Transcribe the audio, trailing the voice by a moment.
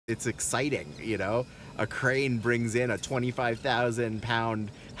It's exciting, you know? A crane brings in a 25,000-pound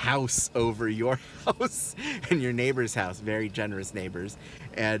house over your house and your neighbor's house. Very generous neighbors.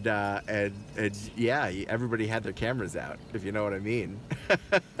 And yeah, everybody had their cameras out, if you know what I mean.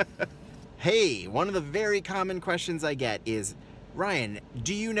 Hey, one of the very common questions I get is, Ryan,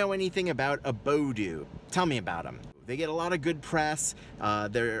 do you know anything about Abodu? Tell me about them. They get a lot of good press.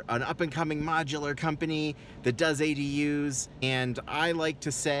 They're an up-and-coming modular company that does ADUs, and I like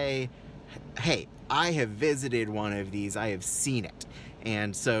to say, hey, I have visited one of these, I have seen it.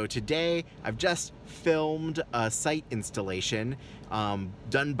 And so today I've just filmed a site installation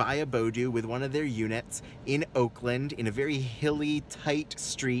done by Abodu with one of their units in Oakland in a very hilly, tight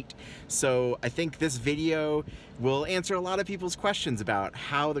street. So I think this video will answer a lot of people's questions about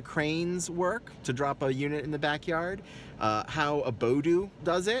how the cranes work to drop a unit in the backyard, how Abodu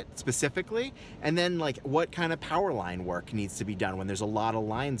does it specifically, and then like what kind of power line work needs to be done when there's a lot of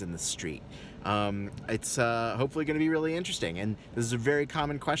lines in the street. It's hopefully going to be really interesting, and this is a very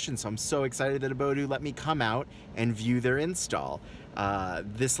common question, so I'm so excited that Abodu let me come out and view their install.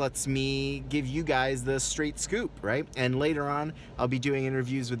 This lets me give you guys the straight scoop, right? And later on, I'll be doing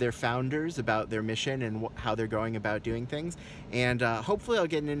interviews with their founders about their mission and how they're going about doing things. And hopefully I'll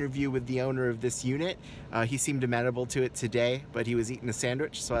get an interview with the owner of this unit. He seemed amenable to it today, but he was eating a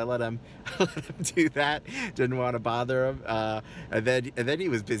sandwich, so I let him do that. Didn't want to bother him. And then he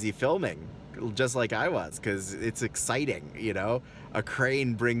was busy filming, just like I was, because it's exciting, you know? A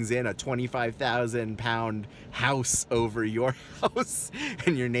crane brings in a 25,000-pound house over your house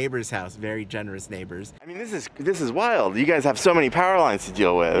and your neighbor's house. Very generous neighbors. I mean, this is wild. You guys have so many power lines to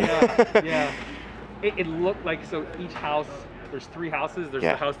deal with. Yeah, yeah. It looked like, so each house, there's 3 houses. There's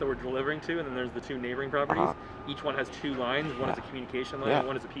the house that we're delivering to, and then there's the 2 neighboring properties. Each one has 2 lines. One is a communication line, and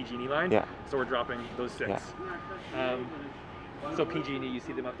one is a PG&E line. So we're dropping those 6. So PG&E, you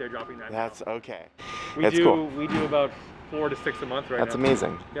see them up there dropping that. That's now. Okay. We do about 4 to 6 a month right now. That's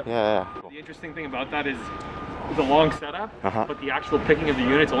amazing. Yep. Yeah. The interesting thing about that is it's a long setup, but the actual picking of the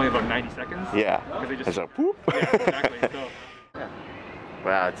unit's only about 90 seconds. Yeah. Because they just whoop. Yeah, exactly. So, yeah.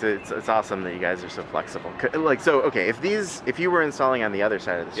 Wow, it's awesome that you guys are so flexible. Like, so okay, if you were installing on the other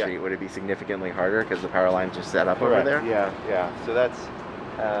side of the street, would it be significantly harder because the power lines just set up over there? Yeah. So that's.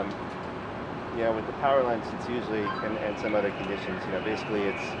 Yeah, with the power lines, it's usually, and some other conditions, you know, basically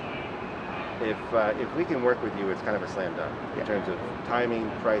it's, if we can work with you, it's kind of a slam dunk in terms of timing,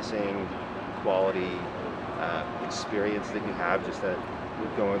 pricing, quality, experience that you have just that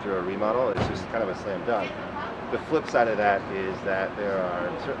going through a remodel. It's just kind of a slam dunk. The flip side of that is that there are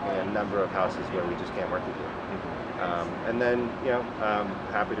certainly a number of houses where we just can't work with you. And then, you know,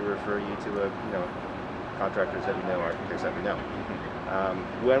 happy to refer you to contractors that we know, architects that we know.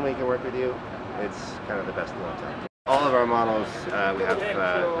 When we can work with you, it's kind of the best deal on time. All of our models, we have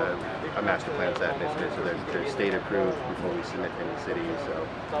a master plan set, basically, so they're state approved before we submit to any city. So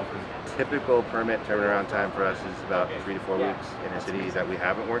typical permit turnaround time for us is about 3 to 4 weeks in a city that we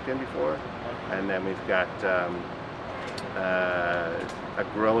haven't worked in before. And then we've got a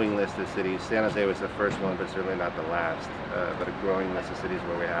growing list of cities. San Jose was the first one, but certainly not the last, but a growing list of cities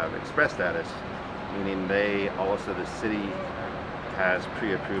where we have express status, meaning the city has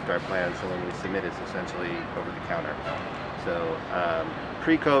pre-approved our plans, so when we submit it's essentially over the counter. So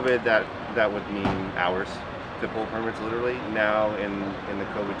pre-COVID that would mean hours to pull permits literally. Now in the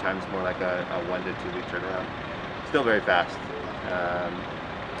COVID times more like a 1 to 2 week turnaround. Still very fast.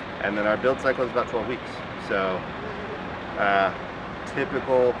 And then our build cycle is about 12 weeks. So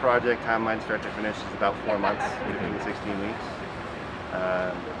typical project timeline start to finish is about 4 months, 15 to 16 weeks.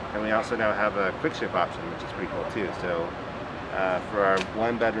 And we also now have a quick ship option, which is pretty cool too. So for our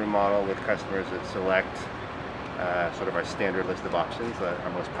 1-bedroom model with customers that select sort of our standard list of options,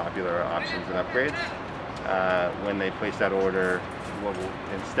 our most popular options and upgrades, when they place that order,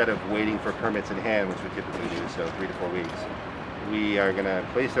 instead of waiting for permits in hand, which we typically do, so 3 to 4 weeks, we are going to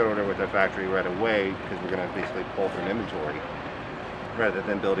place that order with our factory right away because we're going to basically pull from inventory rather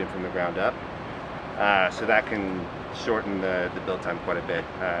than building from the ground up. So that can shorten the build time quite a bit.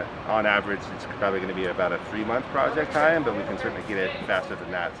 On average, it's probably going to be about a 3-month project time, but we can certainly get it faster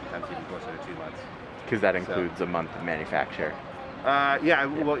than that, sometimes even closer to 2 months. Because that includes a month of manufacture.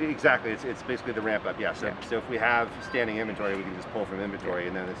 Well, exactly. It's basically the ramp up. Yeah. So if we have standing inventory, we can just pull from inventory,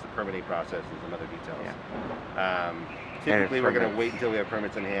 and then it's the permitting process and some other details. Typically, we're going to wait until we have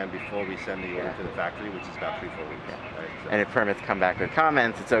permits in hand before we send the order to the factory, which is about 3 to 4 weeks. Right? So. And if permits come back with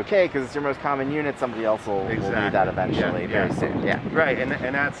comments, it's okay because it's your most common unit. Somebody else will need that eventually, very soon. Yeah. Right,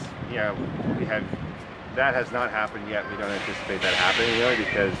 and that's, you know, that has not happened yet. We don't anticipate that happening really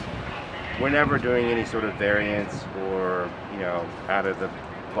because we're never doing any sort of variance or, you know, out of the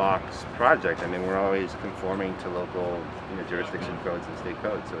box project. I mean, we're always conforming to local, jurisdiction codes and state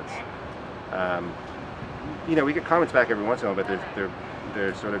codes. So it's, we get comments back every once in a while, but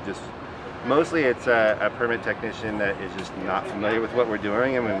they're sort of just, mostly it's a permit technician that is just not familiar with what we're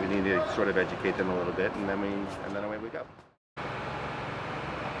doing, and we need to sort of educate them a little bit, and then away we go.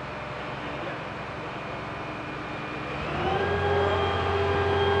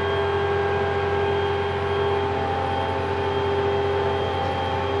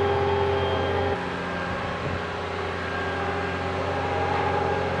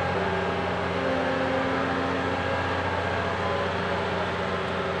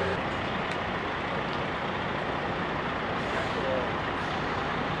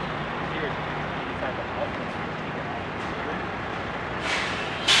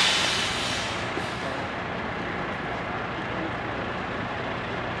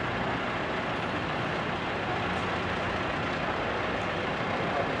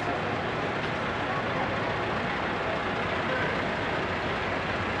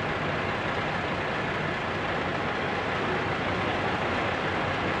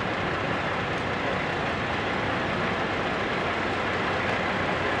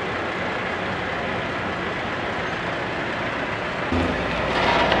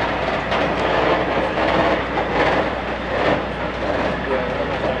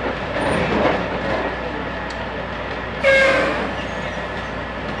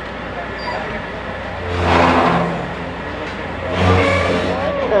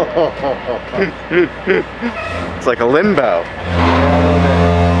 It's like a limbo.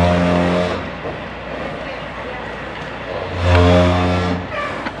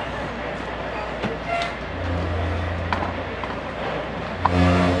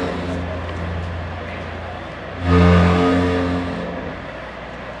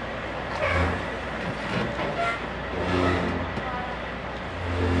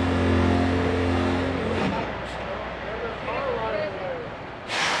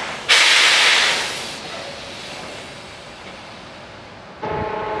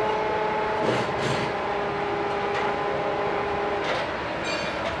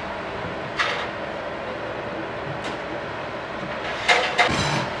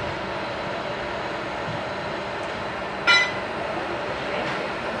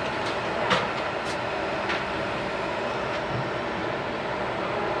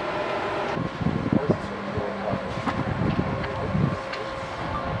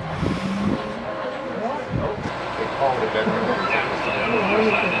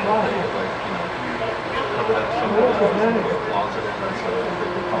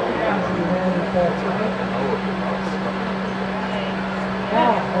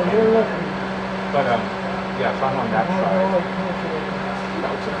 But yeah, so I'm on that side.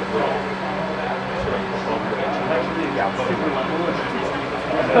 That was a good little sort of appropriation. Yeah, but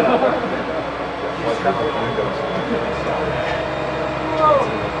what's that like windows on the inside? It's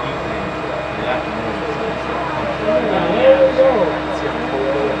in the evening, in the afternoon. There you go. See how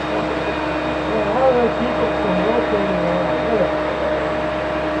cold it is. How do they keep it from rotating around here?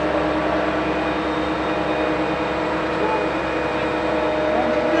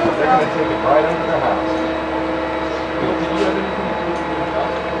 They're going to take it right under the house. Did you have anything to do with the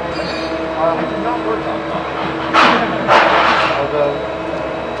house? I did not work on that. Although,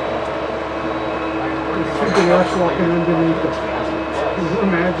 there's something else walking underneath it. Can you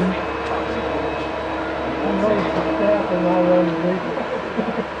imagine? I know it's a staff and all underneath it.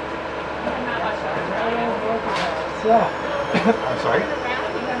 Yeah. I'm sorry?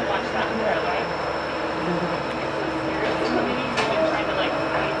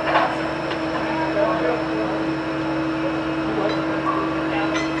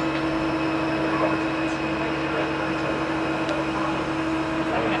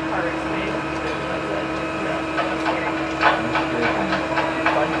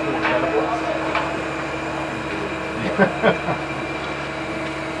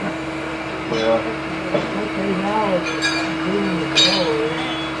 Okay, now it's doing the road.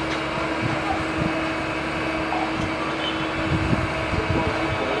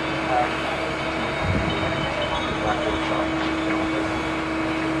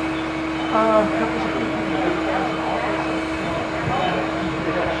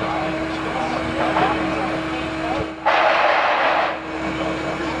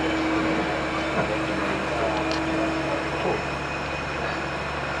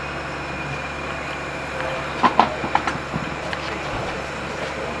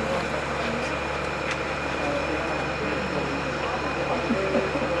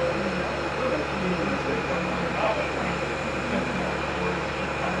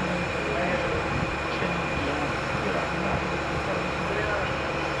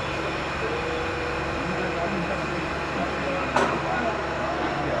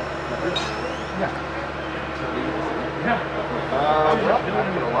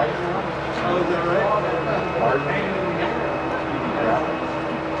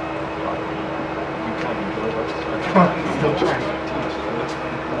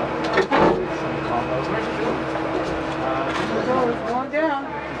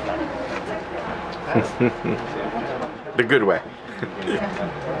 The good way.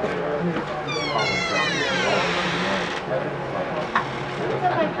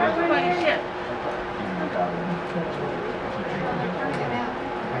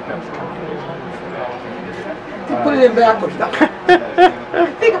 Put it in backwards now.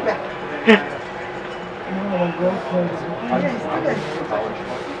 Think of that.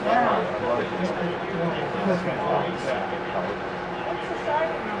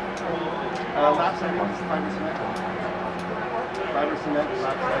 Lap siding, fiber cement. Fiber cement,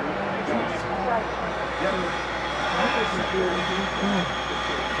 lap siding. Yep.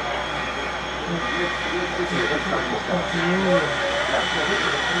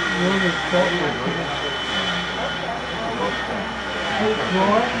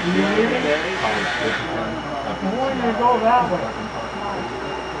 I want you to go that way.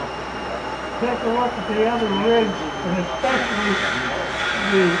 Take a look at the other rigs, and especially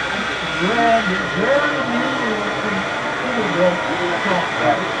the red, very new-looking steel top.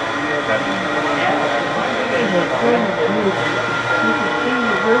 There's a thing of you can see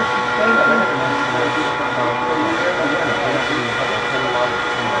the rear suspension.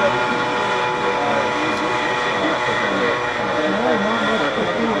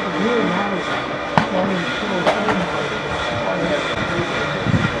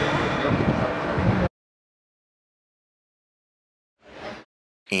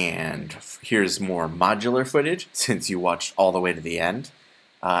 And here's more modular footage, since you watched all the way to the end.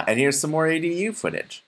 And here's some more ADU footage.